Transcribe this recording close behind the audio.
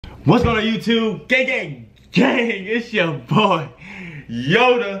What's going on YouTube? Gang, it's your boy,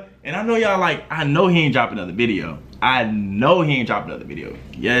 YoDaH. And I know y'all like, I know he ain't dropped another video.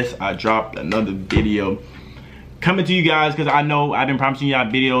 Yes, I dropped another video. Coming to you guys, because I know I've been promising y'all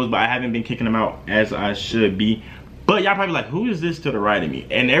videos, but I haven't been kicking them out as I should be. But y'all probably like, who is this to the right of me?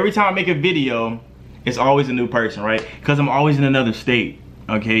 And every time I make a video, it's always a new person, right? Because I'm always in another state,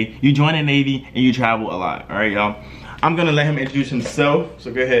 okay? You join the Navy and you travel a lot, all right, y'all? I'm gonna let him introduce himself,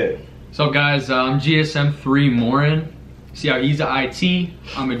 so go ahead. So guys, I'm GSM 3 Morin. See how he's a IT,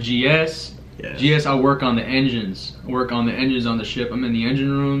 I'm a GS. Yes. GS, I work on the engines. I work on the engines on the ship. I'm in the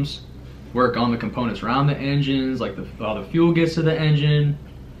engine rooms, work on the components around the engines, like how the fuel gets to the engine,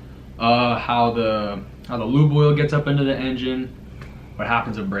 how the lube oil gets up into the engine, what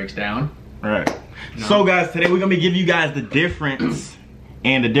happens if it breaks down. All right. No. So guys, today we're gonna be giving you guys the difference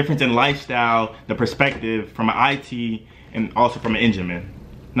and the difference in lifestyle, the perspective from an IT and also from an engine man.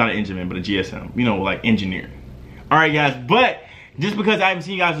 Not an engine man, but a GSM, you know, like engineering. All right guys, but just because I haven't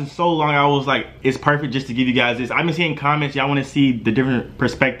seen you guys in so long, I was like, it's perfect just to give you guys this. I've been seeing comments, y'all wanna see the different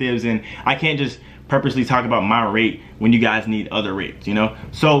perspectives, and I can't just purposely talk about my rate when you guys need other rates, you know?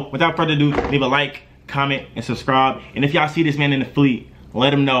 So without further ado, leave a like, comment, and subscribe. And if y'all see this man in the fleet,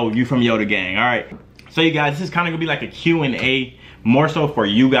 let him know you from YoDaH gang, all right? So you guys, this is kind of gonna be like a Q&A, more so for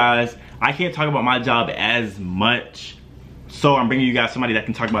you guys. I can't talk about my job as much, so I'm bringing you guys somebody that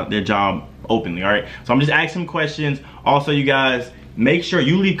can talk about their job openly, all right? So I'm just asking questions. Also, you guys, make sure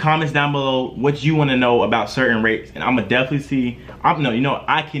you leave comments down below what you wanna know about certain rates, and I'm gonna definitely see,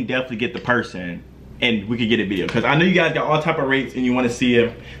 I can definitely get the person and we could get a video, because I know you guys got all type of rates and you wanna see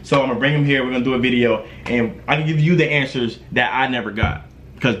them. So I'm gonna bring them here, we're gonna do a video, and I can give you the answers that I never got,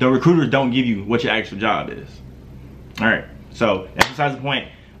 because the recruiters don't give you what your actual job is. All right, so that's besides the point.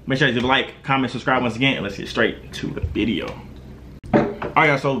 Make sure you leave a like, comment, subscribe once again, and let's get straight to the video. All right,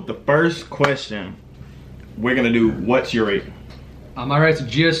 guys, so the first question, we're gonna do, what's your rate? My rate's a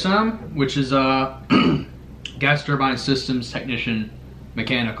GSM, which is gas turbine systems technician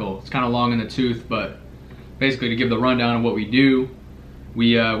mechanical. It's kind of long in the tooth, but basically to give the rundown of what we do,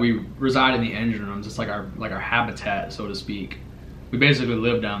 we reside in the engine rooms. It's like our habitat, so to speak. We basically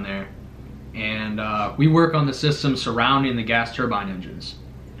live down there, and we work on the system surrounding the gas turbine engines.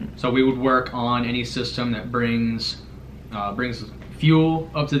 So we would work on any system that brings fuel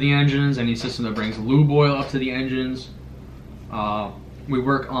up to the engines, any system that brings lube oil up to the engines. We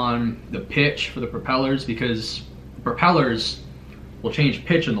work on the pitch for the propellers, because the propellers will change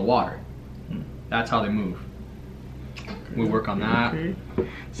pitch in the water. That's how they move. We work on that.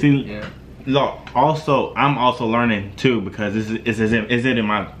 See, yeah. Look, also, I'm also learning too, because this is in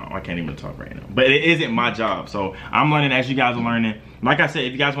my, I can't even talk right now, but it isn't my job. So I'm learning as you guys are learning. Like I said,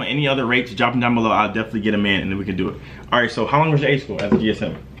 if you guys want any other rates, drop them down below. I'll definitely get them in, and then we can do it. All right, so how long was your A school as a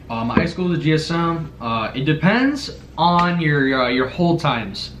GSM? My high school is a GSM. It depends on your hold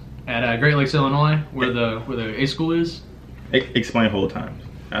times at Great Lakes, Illinois, where the A school is. Explain hold times.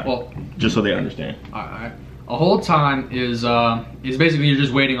 Well, just so they understand. All right. A hold time is basically you're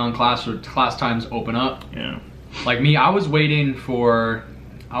just waiting on class times open up. Yeah. Like me, I was waiting for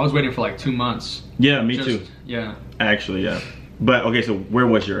like 2 months. Yeah, me too. Yeah. Actually, yeah. But okay, so where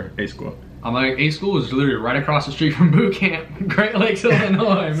was your A school? My A school was literally right across the street from boot camp, Great Lakes,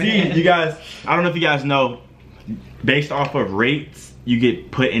 Illinois. Man. See, you guys, I don't know if you guys know, based off of rates, you get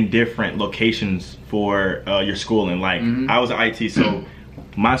put in different locations for your schooling. Like I was at IT, so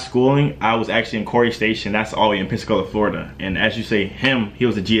my schooling, I was actually in Corey Station. That's all the way in Pensacola, Florida. And as you say, he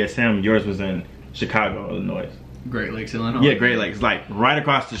was a GSM. Yours was in Chicago, Illinois. Great Lakes, Illinois. Yeah, Great Lakes, like right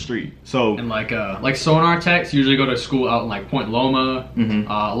across the street. So and like sonar techs usually go to school out in like Point Loma.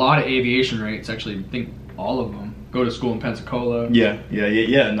 A lot of aviation rates, actually, I think all of them go to school in Pensacola. Aviation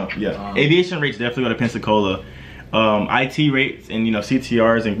rates definitely go to Pensacola. IT rates and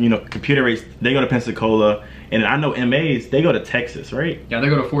CTRs and computer rates, they go to Pensacola. And I know MAs, they go to Texas, right? Yeah, they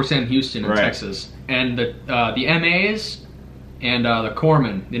go to Fort Sam Houston in Texas. And the MAs and the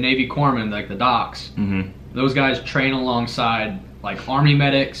corpsmen, the Navy corpsmen, like the docs, those guys train alongside like Army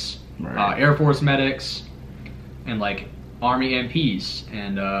medics, Air Force medics, and like Army MPs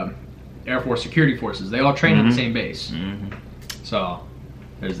and Air Force security forces. They all train at the same base. So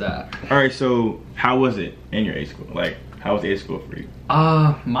there's that. All right, so how was it in your A school? Like, how was A school for you?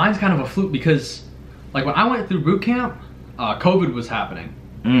 Mine's kind of a fluke, because like when I went through boot camp, COVID was happening.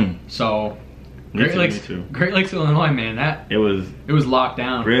 So Great Lakes, Illinois, man, it was locked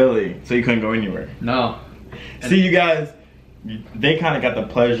down. Really? So you couldn't go anywhere? No. See, you guys, they kind of got the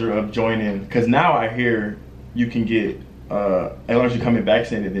pleasure of joining, because now I hear you can get, as long as you come in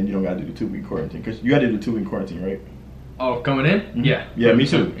vaccinated, then you don't got to do the 2-week quarantine, because you got to do the 2-week quarantine, right? Oh, coming in? Mm-hmm. Yeah. Yeah, me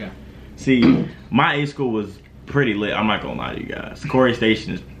too. Yeah. See, my A school was pretty lit. I'm not gonna lie to you guys. Corey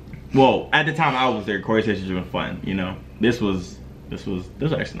Station is, well, at the time I was there, Corey Station was fun. You know, this was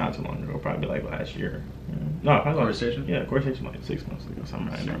actually not too long ago. Probably like last year. No, probably Corey Station. Yeah, Corey Station like 6 months ago, something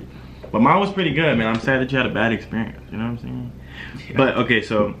like that. But mine was pretty good, man. I'm sad that you had a bad experience. You know what I'm saying? Yeah. But okay,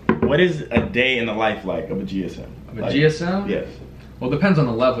 so what is a day in the life like of a GSM? Of a GSM? Yes. Well, it depends on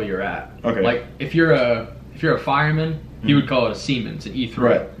the level you're at. Okay. Like if you're a fireman, you would call it a seaman. It's an E3.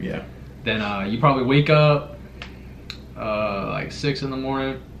 Right. Yeah. Then you probably wake up like 6 in the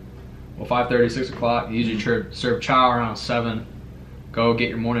morning. Well, 5:30, 6 o'clock. You usually serve chow around 7. Go get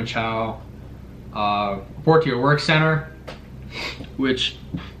your morning chow. Report to your work center, which,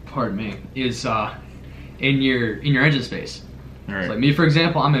 pardon me, is in your engine space. All right. So like me, for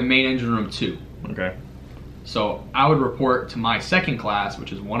example, I'm in main engine room 2. Okay. So I would report to my second class,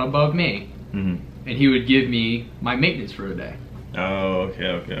 which is one above me, Mm-hmm. and he would give me my maintenance for the day. Oh,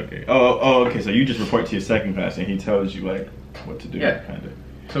 okay. Oh, okay. So you just report to your second class, and he tells you like what to do, Yeah. kind of.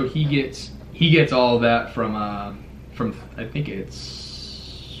 So he gets all of that from I think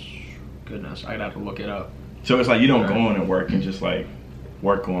it's, goodness, I'd have to look it up. So it's like you don't go in and work and just like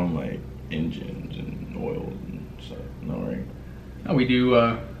work on like engines and oil and stuff. No, right? No, we do.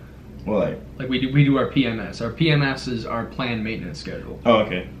 Well, like we do our PMS. Our PMS is our planned maintenance schedule. oh,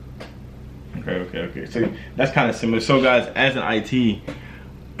 okay. Okay. So that's kind of similar. So guys, as an IT,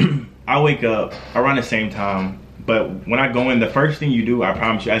 I wake up around the same time. But when I go in, the first thing you do, I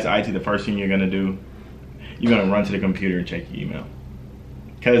promise you, as an IT, the first thing you're gonna do, you're gonna run to the computer and check your email.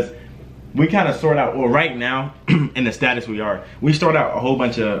 Cause we kind of sort out. Well, right now, in the status we sort out a whole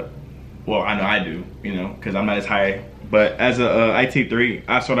bunch of. Well, I know I do, you know, because I'm not as high. But as a IT3,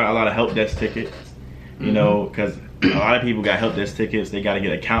 I sort out a lot of help desk tickets, you know, because a lot of people got help desk tickets. They got to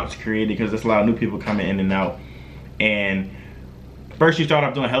get accounts created because there's a lot of new people coming in and out. And first you start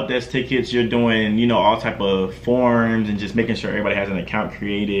off doing help desk tickets. You're doing, you know, all type of forms and just making sure everybody has an account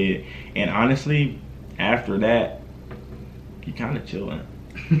created. And honestly, after that, you kind of chilling.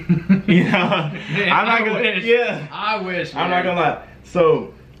 You know, Man, I'm not gonna. wish. Yeah, I wish. I'm not gonna lie.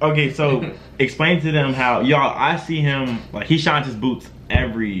 So. Okay, so explain to them how y'all. I see him like he shines his boots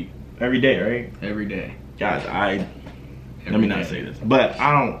every day, right? Every day. Guys, let me not say this, but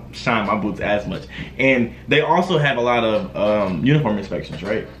I don't shine my boots as much. And they also have a lot of uniform inspections,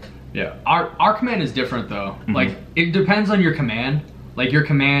 right? Yeah. Our command is different though. Like it depends on your command. Like your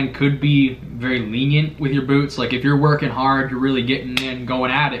command could be very lenient with your boots. Like if you're working hard, you're really getting in,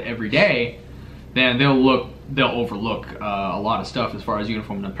 going at it every day, then they'll overlook a lot of stuff as far as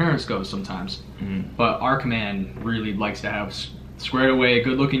uniform and appearance goes sometimes. But our command really likes to have squared away,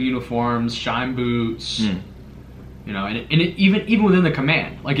 good looking uniforms, shine boots, you know, and even within the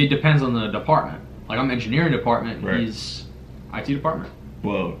command, like it depends on the department. Like I'm engineering department, right. He's IT department.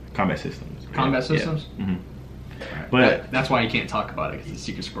 Well, combat systems. Combat systems? Yeah. Right. But that's why you can't talk about it, because it's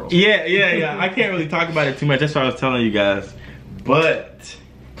secret scrolls. Yeah. I can't really talk about it too much. That's what I was telling you guys. But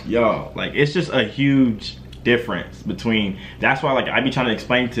y'all, like it's just a huge difference between. That's why like I be trying to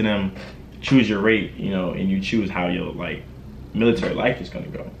explain to them, choose your rate, you know, and you choose how your like military life is gonna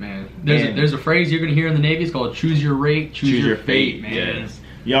go. Man, there's a phrase you're gonna hear in the Navy. It's called choose your rate, choose your fate, man. Yes.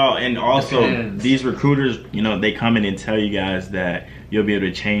 Y'all, and also these recruiters, you know, they come in and tell you guys that you'll be able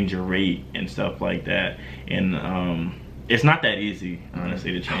to change your rate and stuff like that. And it's not that easy,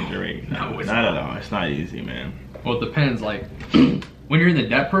 honestly, to change your rate. No, it's not at all. It's not easy, man. Well, it depends. Like when you're in the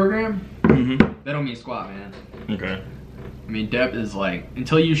DEP program, that don't mean squat, man. Okay. I mean, DEP is like,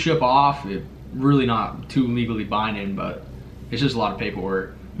 until you ship off, it really not too legally binding, but it's just a lot of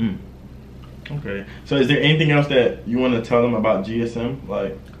paperwork. Okay. So is there anything else that you want to tell them about GSM?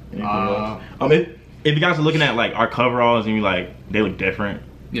 Like anything else? If you guys are looking at like our coveralls and you like they look different,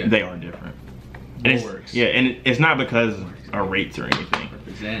 they are different. And and it's not because our rates or anything.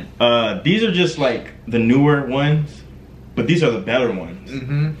 These are just like the newer ones, but these are the better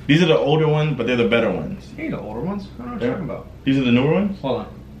ones. These are the older ones, but they're the better ones. Hey, the older ones? I don't know what you're talking about. These are the newer ones? Hold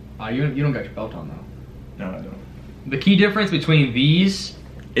on. You don't got your belt on though. No, I don't. The key difference between these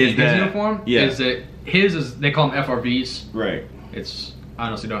is his uniform is that his is, they call them FRVs. Right. It's, I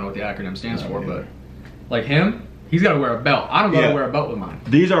honestly don't know what the acronym stands for, but like him, he's got to wear a belt. I don't got to wear a belt with mine.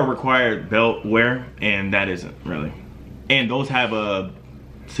 These are required belt wear, and that isn't really. And those have a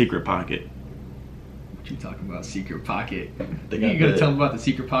secret pocket. What you talking about, secret pocket? You gonna tell them about the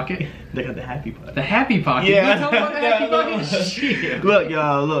secret pocket? They got the happy pocket. The happy pocket? Yeah. You tell them about the happy pocket? Shit. Look,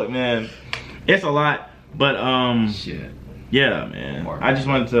 y'all, look, man. It's a lot, but shit. Yeah, man. I just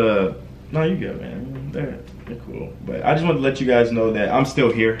wanted to. No, you good, man. They're cool, but I just wanted to let you guys know that I'm still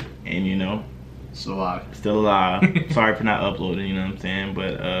here, and you know, Still alive. Still alive. Sorry for not uploading, you know what I'm saying?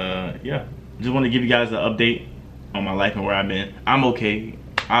 But yeah, just want to give you guys an update on my life and where I've been. I'm okay.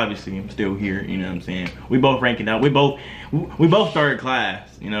 Obviously, I'm still here, you know what I'm saying? We both ranking up. We both third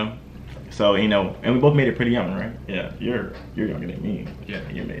class, you know? So, you know, and we both made it pretty young, right? Yeah, you're younger than me. Yeah.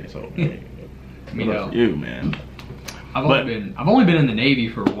 You made it, so Me though. you, man. I've only been in the Navy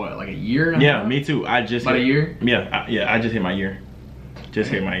for what, like a year and a half? Yeah, me too. I just about a year? Yeah, I just hit my year. Just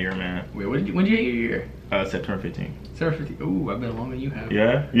hit my year, man. Wait, when did you hit your year? September 15th. September 15th. Ooh, I've been longer than you have.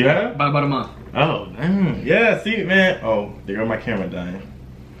 Yeah? Yeah? About a month. Oh, yeah, see, man. Oh, there go my camera dying.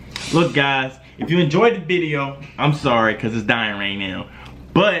 Look, guys, if you enjoyed the video, I'm sorry, because it's dying right now.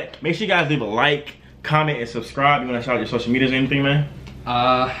 But make sure you guys leave a like, comment, and subscribe. You want to shout out your social medias or anything, man?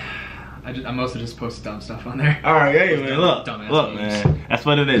 I mostly just post dumb stuff on there. All right, hey, man, look, man, that's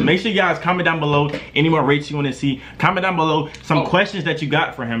what it is. Make sure you guys comment down below any more rates you want to see. Comment down below some questions that you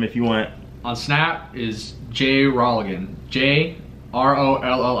got for him if you want. On Snap is J Rolligan.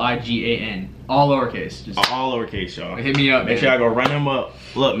 JROLLIGAN. All lowercase. Just all lowercase, y'all. Hit me up. Make sure I go run him up.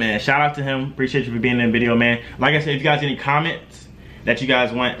 Look, man, shout out to him. Appreciate you for being in the video, man. Like I said, if you guys have any comments that you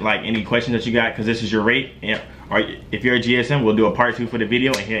guys want, like any questions that you got, because this is your rate, yeah. Or if you're a GSM, we'll do a part 2 for the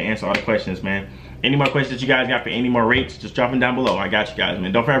video and he'll answer all the questions, man. Any more questions that you guys got for any more rates, just drop them down below. I got you guys,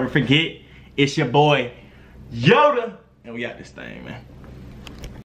 man. Don't ever forget, it's your boy, YoDaH. And we got this thing, man.